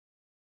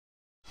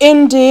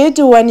Indeed,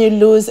 when you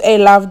lose a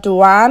loved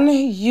one,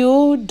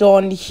 you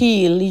don't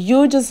heal.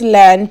 You just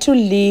learn to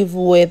live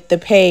with the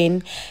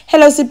pain.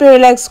 Hello, CP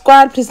Relax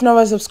Squad. Please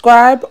never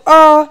subscribe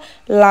or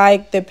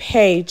like the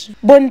page.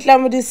 Bontle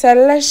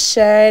Modiselle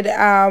shared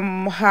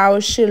how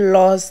she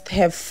lost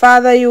her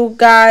father, you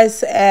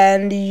guys,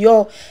 and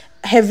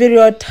her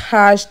video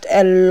touched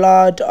a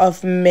lot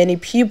of many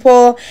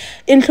people,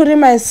 including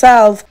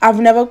myself.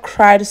 I've never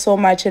cried so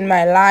much in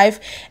my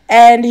life,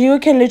 and you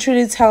can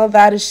literally tell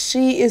that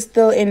she is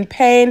still in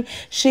pain.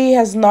 She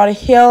has not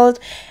healed.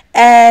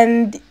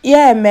 And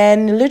yeah,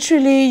 man,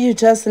 literally you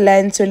just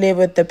learn to live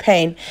with the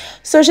pain.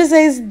 So she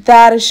says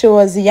that she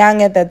was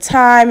young at the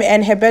time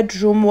and her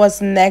bedroom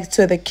was next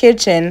to the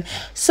kitchen.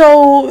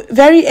 So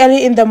very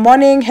early in the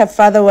morning her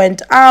father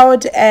went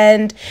out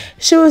and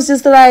she was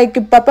just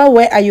like, Papa,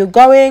 where are you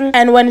going?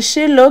 And when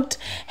she looked,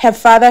 her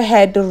father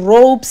had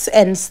ropes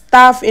and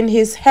stuff in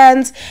his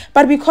hands,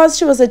 but because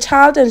she was a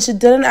child and she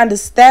didn't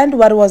understand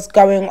what was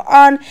going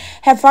on,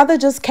 her father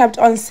just kept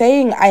on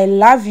saying, I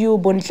love you,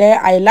 Bontle,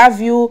 I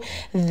love you.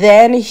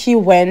 Then he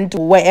went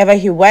wherever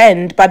he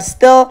went, but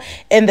still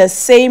in the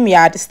same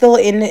yard, still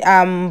in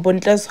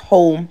Bontle's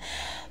home.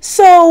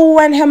 So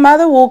when her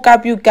mother woke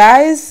up, you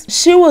guys,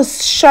 she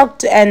was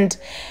shocked and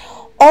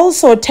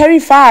also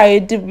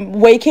terrified,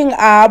 waking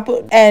up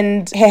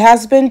and her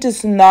husband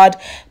is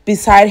not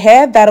beside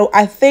her. That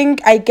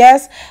I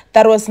guess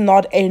that was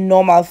not a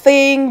normal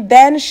thing.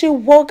 Then she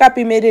woke up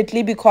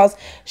immediately because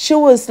she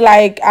was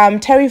like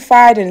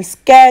terrified and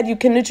scared. You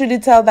can literally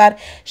tell that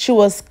she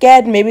was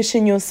scared. Maybe she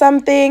knew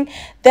something.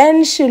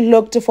 Then she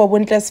looked for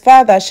Bontle's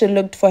father. She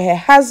looked for her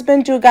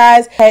husband, you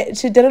guys.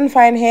 She didn't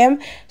find him.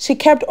 She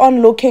kept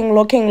on looking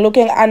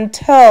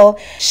until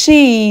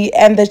she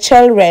and the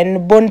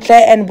children, Bontle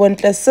and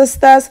Bontle's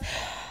sisters,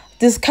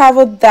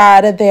 discovered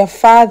that their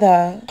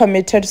father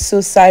committed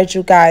suicide,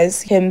 you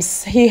guys.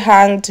 He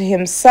hanged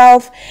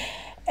himself.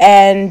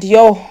 And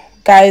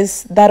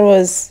guys, that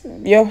was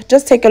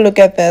just take a look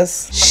at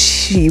this.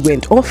 She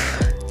went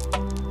off.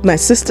 My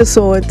sister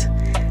saw it.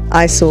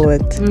 I saw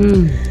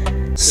it.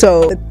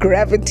 So the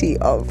gravity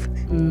of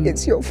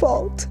it's your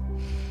fault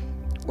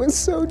was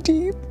so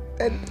deep,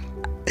 and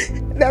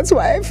that's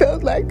why I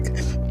felt like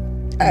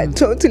I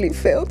totally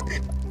failed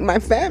my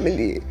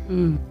family.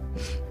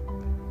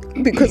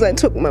 Because I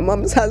took my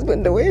mom's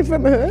husband away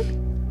from her.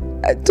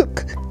 I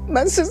took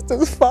my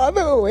sister's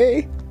father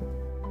away.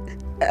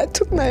 I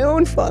took my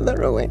own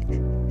father away.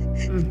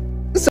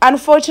 So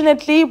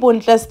unfortunately,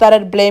 Bontle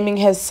started blaming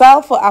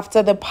herself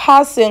after the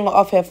passing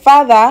of her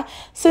father,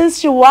 since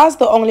she was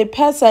the only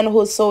person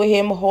who saw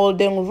him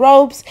holding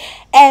ropes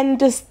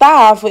and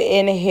stuff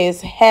in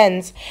his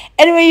hands.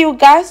 Anyway, you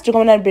guys, do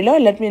comment below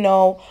and let me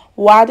know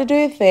what do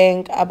you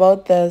think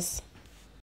about this.